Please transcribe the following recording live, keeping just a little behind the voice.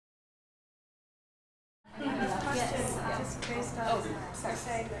just based on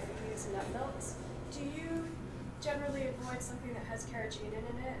saying that you use nut milks, do you generally avoid something that has carrageenan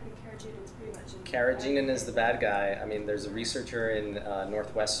in it? I mean, carrageenan is pretty much in Carrageenan is the bad guy. I mean, there's a researcher in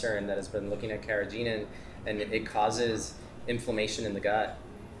Northwestern that has been looking at carrageenan, and it causes inflammation in the gut.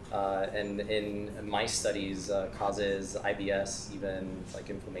 And in my studies, causes IBS, even like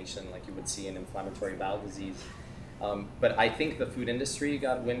inflammation, like you would see in inflammatory bowel disease. But I think the food industry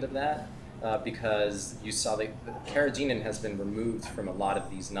got wind of that because you saw that carrageenan has been removed from a lot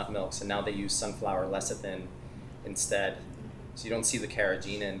of these nut milks, and now they use sunflower lecithin instead. So you don't see the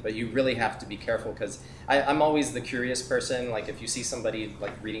carrageenan, but you really have to be careful because I'm always the curious person. Like if you see somebody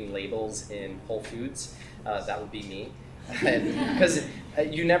like reading labels in Whole Foods, that would be me. Because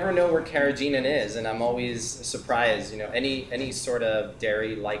you never know where carrageenan is, and I'm always surprised. You know, any sort of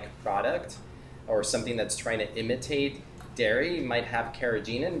dairy-like product or something that's trying to imitate dairy might have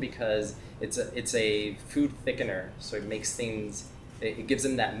carrageenan because it's a food thickener. So it makes things, it gives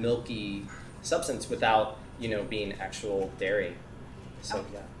them that milky substance without, you know, being actual dairy. So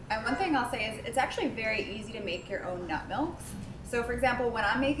yeah. And one thing I'll say is it's actually very easy to make your own nut milks. So for example, when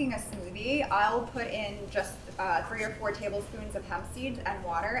I'm making a smoothie, I'll put in just 3 or 4 tablespoons of hemp seeds and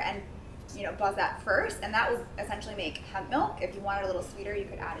water and, you know, buzz that first, and that will essentially make hemp milk. If you want it a little sweeter, you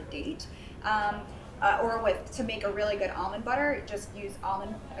could add a date. Or to make a really good almond butter, just use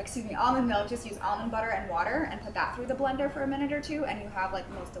almond milk, just use almond butter and water and put that through the blender for a minute or two, and you have like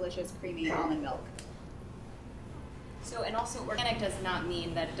the most delicious creamy almond milk. So, and also organic does not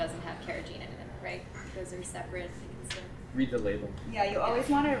mean that it doesn't have carrageenan in it, right? Those are separate. Read the label. Yeah, you always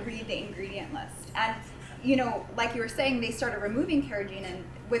want to read the ingredient list. And, you know, like you were saying, they started removing carrageenan.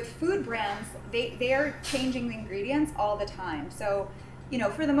 With food brands, they are changing the ingredients all the time. So, you know,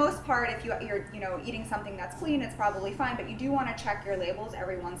 for the most part, if you're you know, eating something that's clean, it's probably fine. But you do want to check your labels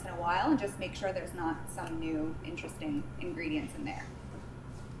every once in a while and just make sure there's not some new interesting ingredients in there.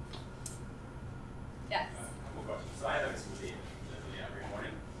 Yes. Couple questions. So I have a smoothie every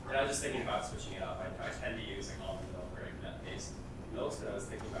morning, and I was just thinking about switching it up. I tend to use like almond milk or nut-based milks, but I was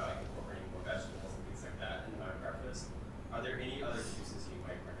thinking about like incorporating more vegetables and things like that into my breakfast. Are there any other juices you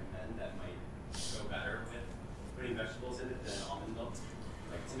might recommend that might go better with putting vegetables in it than almond milk?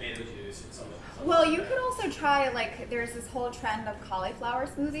 Like tomato juice or something. Well, you could also try, like, there's this whole trend of cauliflower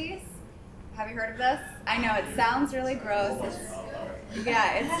smoothies. Have you heard of this? I know, it sounds really gross.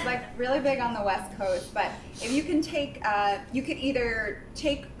 Yeah, it's like really big on the West Coast, but if you can take, you could either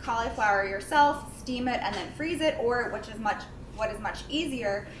take cauliflower yourself, steam it, and then freeze it, or what is much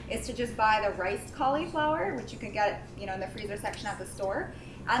easier is to just buy the riced cauliflower, which you could get, you know, in the freezer section at the store.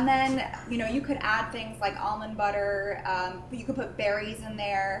 And then, you know, you could add things like almond butter, you could put berries in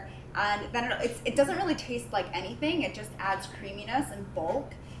there, and then it doesn't really taste like anything, it just adds creaminess and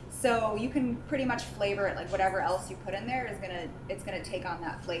bulk. So you can pretty much flavor it like whatever else you put in there it's gonna take on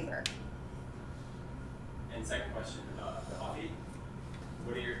that flavor. And second question, coffee.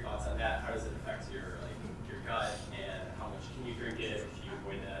 What are your thoughts on that? How does it affect your gut, and how much can you drink it if you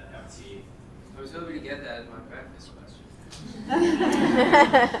avoid that, have tea? I was hoping to get that as my breakfast question.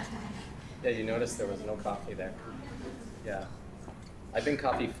 Yeah, you noticed there was no coffee there. Yeah. I've been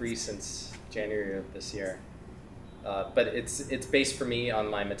coffee free since January of this year. But it's based for me on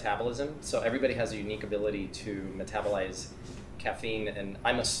my metabolism. So everybody has a unique ability to metabolize caffeine, and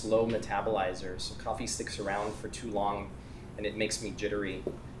I'm a slow metabolizer, so coffee sticks around for too long and it makes me jittery.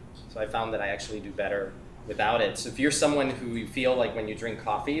 So I found that I actually do better without it. So if you're someone who you feel like when you drink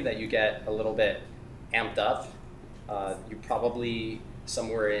coffee that you get a little bit amped up, you're probably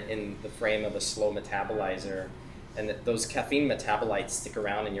somewhere in the frame of a slow metabolizer, and that those caffeine metabolites stick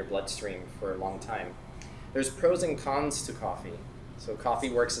around in your bloodstream for a long time. There's pros and cons to coffee. So coffee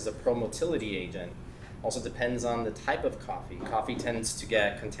works as a promotility agent. Also depends on the type of coffee. Coffee tends to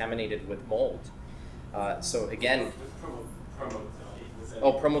get contaminated with mold. So again,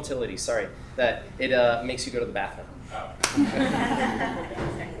 promotility, sorry. That it makes you go to the bathroom.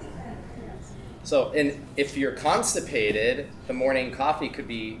 So if you're constipated, the morning coffee could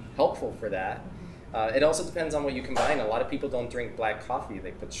be helpful for that. It also depends on what you combine. A lot of people don't drink black coffee.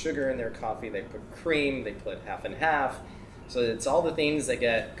 They put sugar in their coffee, they put cream, they put half and half. So it's all the things that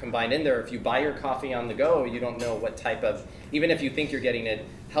get combined in there. If you buy your coffee on the go, you don't know what type of, even if you think you're getting it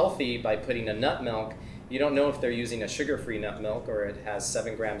healthy by putting a nut milk, you don't know if they're using a sugar-free nut milk or it has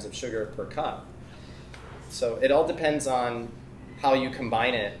 7 grams of sugar per cup. So it all depends on how you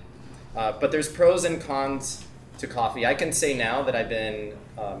combine it. But there's pros and cons to coffee. I can say now that I've been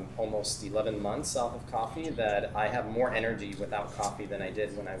almost 11 months off of coffee that I have more energy without coffee than I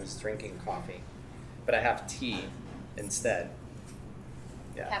did when I was drinking coffee. But I have tea instead.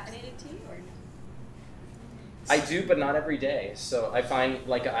 Yeah. Caffeinated tea or no? I do, but not every day. So I find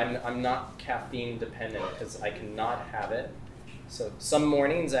like I'm not caffeine dependent because I cannot have it. So some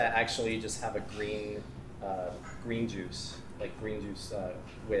mornings I actually just have a green juice, like green juice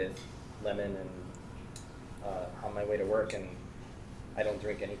with lemon and on my way to work, and I don't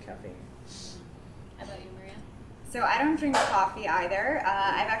drink any caffeine. How about you, Maria? So I don't drink coffee either.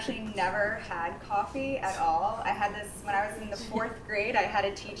 I've actually never had coffee at all. I had this when I was in the 4th grade. I had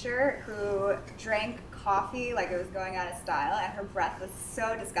a teacher who drank coffee like it was going out of style, and her breath was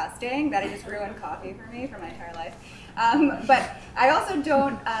so disgusting that it just ruined coffee for me for my entire life. But I also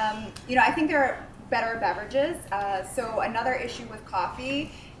don't, I think there are better beverages. So another issue with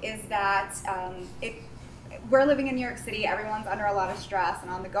coffee is that we're living in New York City, everyone's under a lot of stress and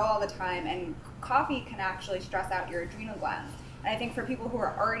on the go all the time, and coffee can actually stress out your adrenal glands. And I think for people who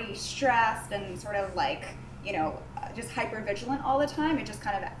are already stressed and sort of like, just hypervigilant all the time, it just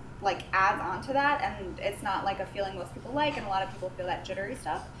kind of like adds on to that, and it's not like a feeling most people like, and a lot of people feel that jittery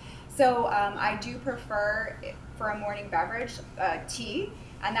stuff. So I do prefer, for a morning beverage, tea,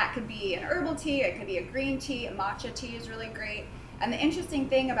 and that could be an herbal tea, it could be a green tea, a matcha tea is really great. And the interesting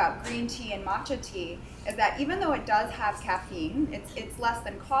thing about green tea and matcha tea is that even though it does have caffeine, it's less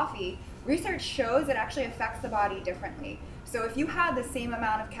than coffee, research shows it actually affects the body differently. So if you had the same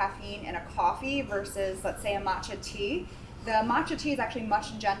amount of caffeine in a coffee versus, let's say, a matcha tea, the matcha tea is actually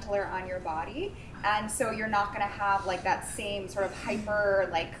much gentler on your body, and so you're not going to have like that same sort of hyper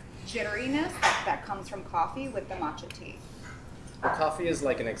like jitteriness that comes from coffee with the matcha tea. Well, coffee is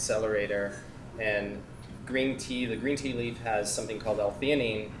like an accelerator, and the green tea leaf has something called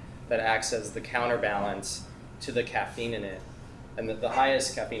L-theanine that acts as the counterbalance to the caffeine in it. And the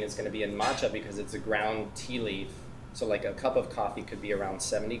highest caffeine is going to be in matcha because it's a ground tea leaf. So like a cup of coffee could be around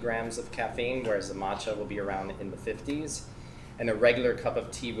 70 grams of caffeine, whereas the matcha will be around in the 50s. And a regular cup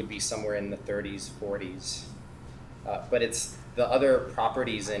of tea would be somewhere in the 30s, 40s. But it's the other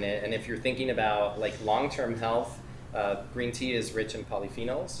properties in it. And if you're thinking about like long-term health, green tea is rich in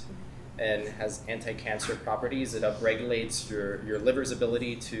polyphenols and has anti-cancer properties. It upregulates your liver's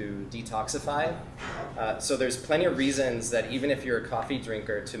ability to detoxify. So there's plenty of reasons that even if you're a coffee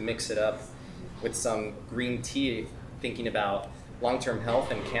drinker, to mix it up with some green tea, thinking about long-term health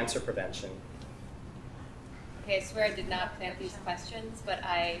and cancer prevention. Okay, I swear I did not plan these questions, but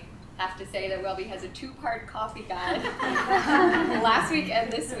I have to say that WellBe has a 2-part coffee guide last week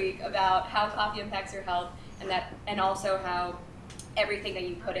and this week about how coffee impacts your health, and also how everything that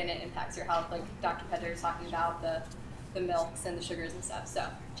you put in it impacts your health, like Dr. Pedre is talking about the milks and the sugars and stuff. So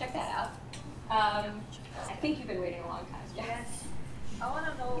check that out. I think you've been waiting a long time. Yes. I want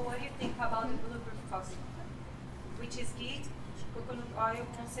to know what you think about the bulletproof coffee, which is ghee, coconut oil,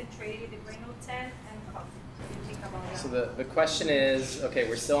 concentrated, granular 10, and coffee. What do you think about that? So the question is, okay,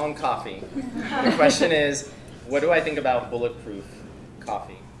 we're still on coffee. The question is, what do I think about bulletproof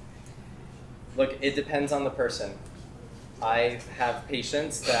coffee? Look, it depends on the person. I have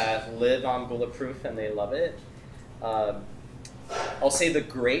patients that live on bulletproof and they love it. I'll say the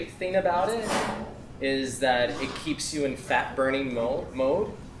great thing about it is that it keeps you in fat burning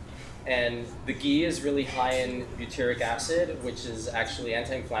mode, and the ghee is really high in butyric acid, which is actually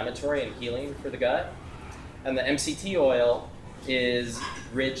anti-inflammatory and healing for the gut. And the MCT oil is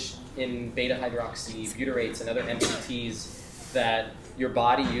rich in beta-hydroxy butyrates and other MCTs that your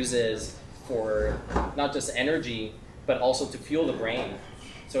body uses for not just energy, but also to fuel the brain.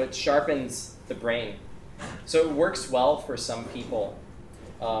 So it sharpens the brain. So it works well for some people.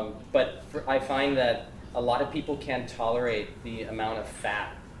 I find that a lot of people can't tolerate the amount of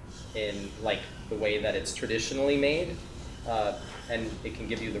fat in like the way that it's traditionally made, and it can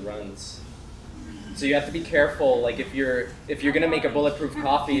give you the runs. So you have to be careful. Like if you're gonna make a bulletproof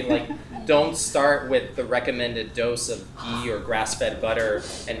coffee, like don't start with the recommended dose of ghee or grass-fed butter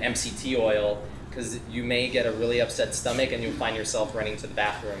and MCT oil, because you may get a really upset stomach and you'll find yourself running to the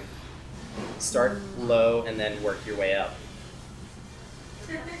bathroom. Start low and then work your way up.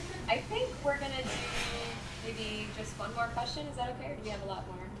 I think we're going to do maybe just one more question. Is that okay, or do we have a lot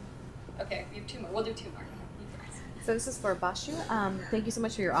more? Okay, we have 2 more. We'll do 2 more. So this is for Basu. Thank you so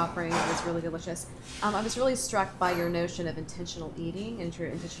much for your offering. It was really delicious. I was really struck by your notion of intentional eating and your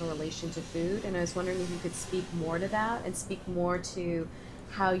intentional relation to food, and I was wondering if you could speak more to that and speak more to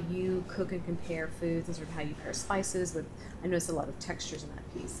how you cook and compare foods and sort of how you pair spices with, I noticed a lot of textures in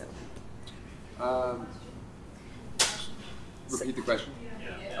that piece. So. Repeat the question.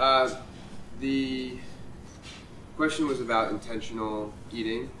 The question was about intentional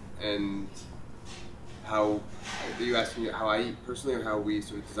eating and how, are you asking how I eat personally or how we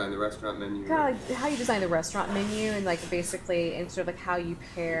sort of design the restaurant menu? Kind of like how you design the restaurant menu and like basically and sort of like how you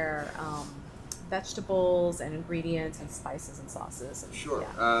pair vegetables and ingredients and spices and sauces. And, Sure.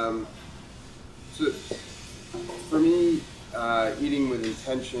 Yeah. So for me, eating with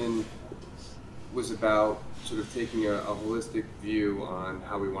intention was about sort of taking a holistic view on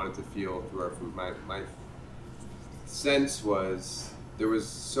how we wanted to feel through our food. My sense was there was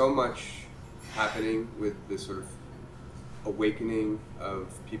so much happening with this sort of awakening of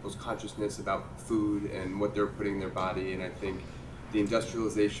people's consciousness about food and what they're putting in their body, and I think the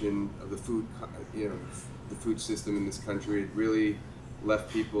industrialization of the food, the food system in this country really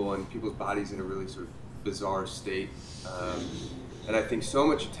left people and people's bodies in a really sort of bizarre state. And I think so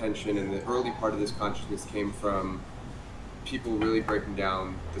much attention in the early part of this consciousness came from people really breaking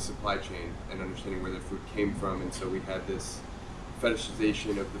down the supply chain and understanding where their food came from, and so we had this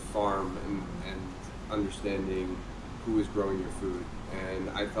fetishization of the farm and understanding who is growing your food. And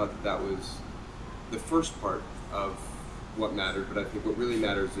I thought that was the first part of what mattered, but I think what really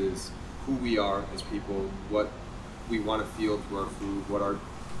matters is who we are as people, what we want to feel through our food, what our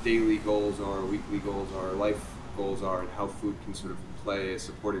daily goals are, weekly goals are, life goals are, and how food can sort of play a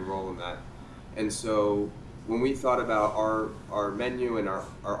supporting role in that. And so when we thought about our menu and our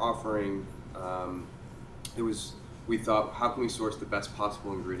offering, we thought, how can we source the best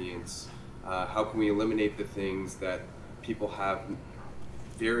possible ingredients? How can we eliminate the things that people have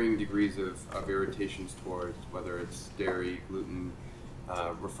varying degrees of irritations towards, whether it's dairy, gluten,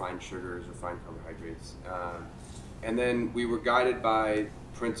 refined sugars, refined carbohydrates. And then we were guided by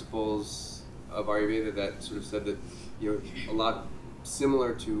principles of Ayurveda that sort of said that, a lot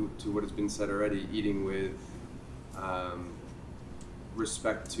similar to what has been said already, eating with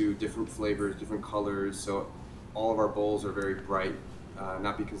respect to different flavors, different colors. So all of our bowls are very bright,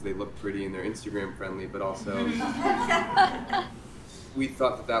 not because they look pretty and they're Instagram friendly, but also we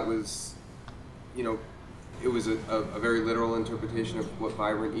thought that was, it was a very literal interpretation of what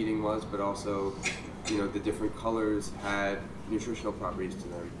vibrant eating was, but also, the different colors had nutritional properties to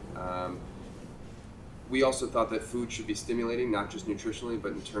them. We also thought that food should be stimulating, not just nutritionally,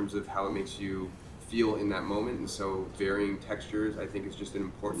 but in terms of how it makes you feel in that moment. And so varying textures, I think, is just an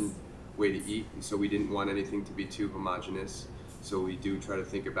important way to eat. And so we didn't want anything to be too homogeneous. So we do try to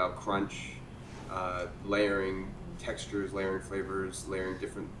think about crunch, layering textures, layering flavors, layering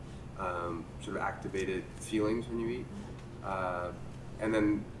different sort of activated feelings when you eat. And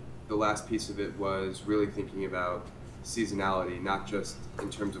then the last piece of it was really thinking about seasonality, not just in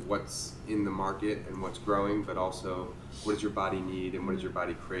terms of what's in the market and what's growing, but also what does your body need and what does your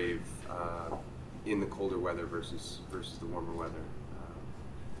body crave in the colder weather versus the warmer weather.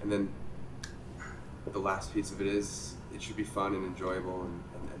 And then the last piece of it is it should be fun and enjoyable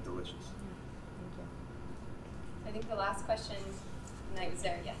and delicious. Thank you. I think the last question, and I was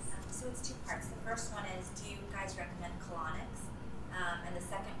there, yes. So it's two parts. The first one is, do you guys recommend colonics? And the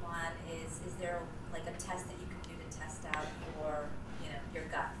second one is there like a test that you can do to test out your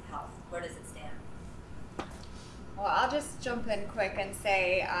gut health? Where does it stand? Well, I'll just jump in quick and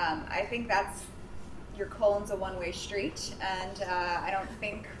say I think your colon's a one-way street, and I don't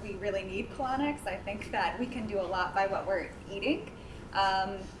think we really need colonics. I think that we can do a lot by what we're eating,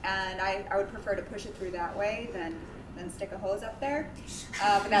 and I would prefer to push it through that way than stick a hose up there.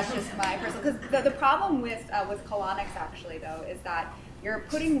 But that's just my personal, because the problem with colonics actually though is that you're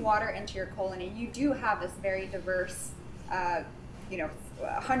putting water into your colon, and you do have this very diverse,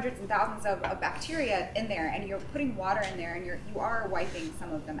 hundreds and thousands of bacteria in there, and you're putting water in there, and you are wiping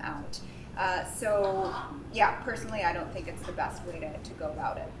some of them out. So yeah, personally, I don't think it's the best way to go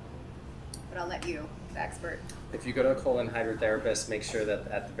about it. But I'll let you, the expert. If you go to a colon hydrotherapist, make sure that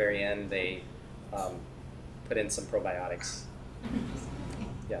at the very end they put in some probiotics.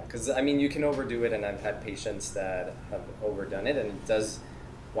 Yeah, because you can overdo it, and I've had patients that have overdone it, and it does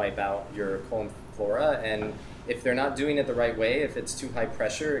wipe out your colon flora. And if they're not doing it the right way, if it's too high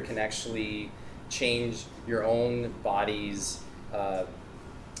pressure, it can actually change your own body's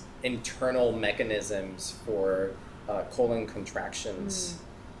internal mechanisms for colon contractions.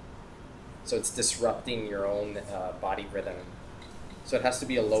 So it's disrupting your own body rhythm. So it has to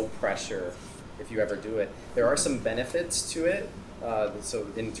be a low pressure if you ever do it. There are some benefits to it. So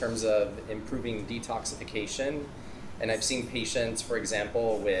in terms of improving detoxification, and I've seen patients, for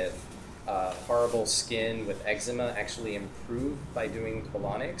example, with horrible skin, with eczema, actually improve by doing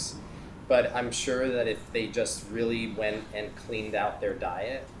colonics. But I'm sure that if they just really went and cleaned out their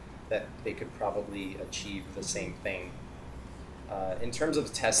diet, that they could probably achieve the same thing. In terms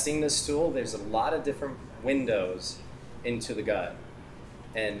of testing this tool, there's a lot of different windows into the gut.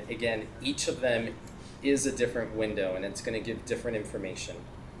 And again, each of them is a different window, and it's going to give different information.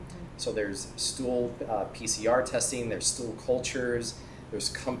 So there's stool PCR testing, there's stool cultures, There's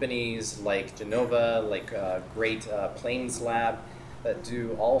companies like Genova, like Great Plains Lab, that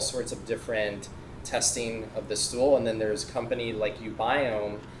do all sorts of different testing of the stool. And then there's a company like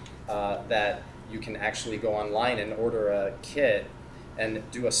Ubiome that you can actually go online and order a kit and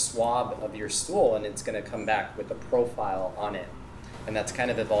do a swab of your stool, and it's going to come back with a profile on it. And that's kind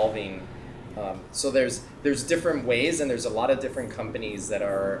of evolving. So there's different ways, and there's a lot of different companies that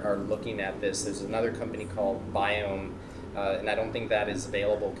are looking at this. There's another company called Biome, and I don't think that is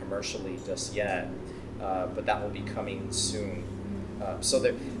available commercially just yet, but that will be coming soon. So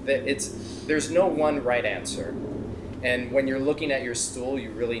there's no one right answer. And when you're looking at your stool, you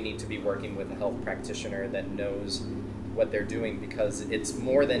really need to be working with a health practitioner that knows what they're doing, because it's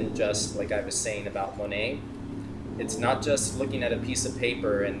more than just, like I was saying about Monet, it's not just looking at a piece of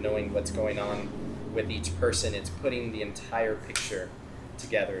paper and knowing what's going on with each person. It's putting the entire picture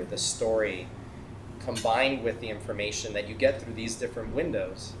together, the story, combined with the information that you get through these different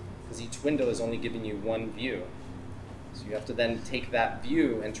windows, because each window is only giving you one view. So you have to then take that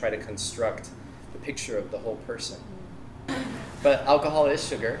view and try to construct the picture of the whole person. But alcohol is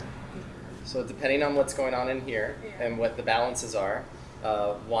sugar, so depending on what's going on in here and what the balances are,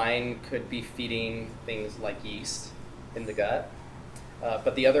 wine could be feeding things like yeast in the gut.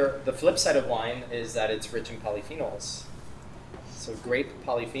 But the flip side of wine is that it's rich in polyphenols. So grape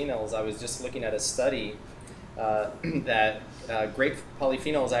polyphenols, I was just looking at a study that grape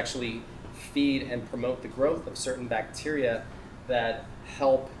polyphenols actually feed and promote the growth of certain bacteria that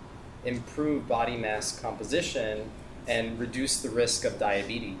help improve body mass composition and reduce the risk of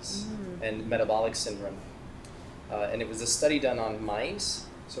diabetes and metabolic syndrome. And it was a study done on mice.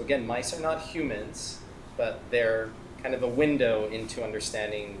 So again, mice are not humans, but they're kind of a window into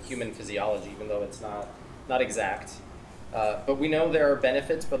understanding human physiology, even though it's not exact. But we know there are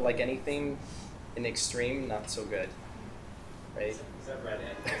benefits, but like anything in extreme, not so good, right? Is that red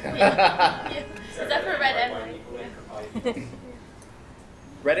and Is that for red and white?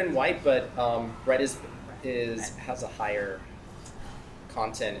 Red and white, but red has a higher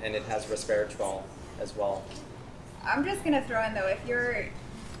content, and it has resveratrol as well. I'm just gonna throw in though,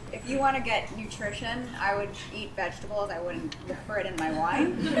 if you want to get nutrition, I would eat vegetables. I wouldn't look for it in my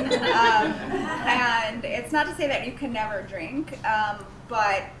wine. And it's not to say that you can never drink,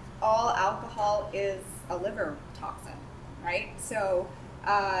 but all alcohol is a liver toxin, right? So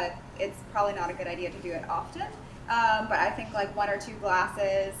it's probably not a good idea to do it often. But I think like 1 or 2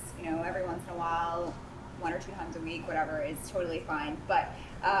 glasses, every once in a while, 1 or 2 times a week, whatever, is totally fine. But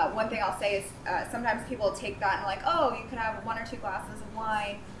one thing I'll say is sometimes people take that and like, oh, you can have 1 or 2 glasses of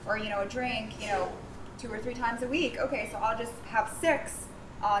wine or, a drink, 2 or 3 times a week. Okay, so I'll just have 6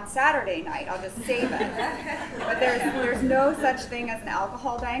 on Saturday night. I'll just save it. But there's no such thing as an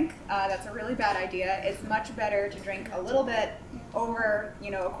alcohol bank. That's a really bad idea. It's much better to drink a little bit over,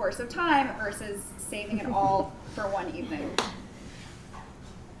 a course of time versus saving it all for one evening.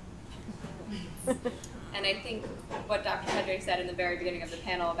 And I think what Dr. Pedre said in the very beginning of the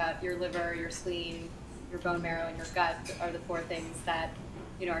panel about your liver, your spleen, your bone marrow, and your gut are the 4 things that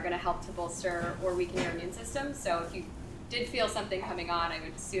are going to help to bolster or weaken your immune system. So if you did feel something coming on, I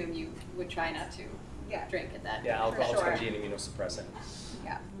would assume you would try not to drink at that. Yeah, alcohol For sure. can be an immunosuppressant.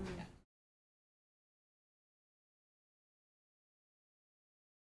 Yeah.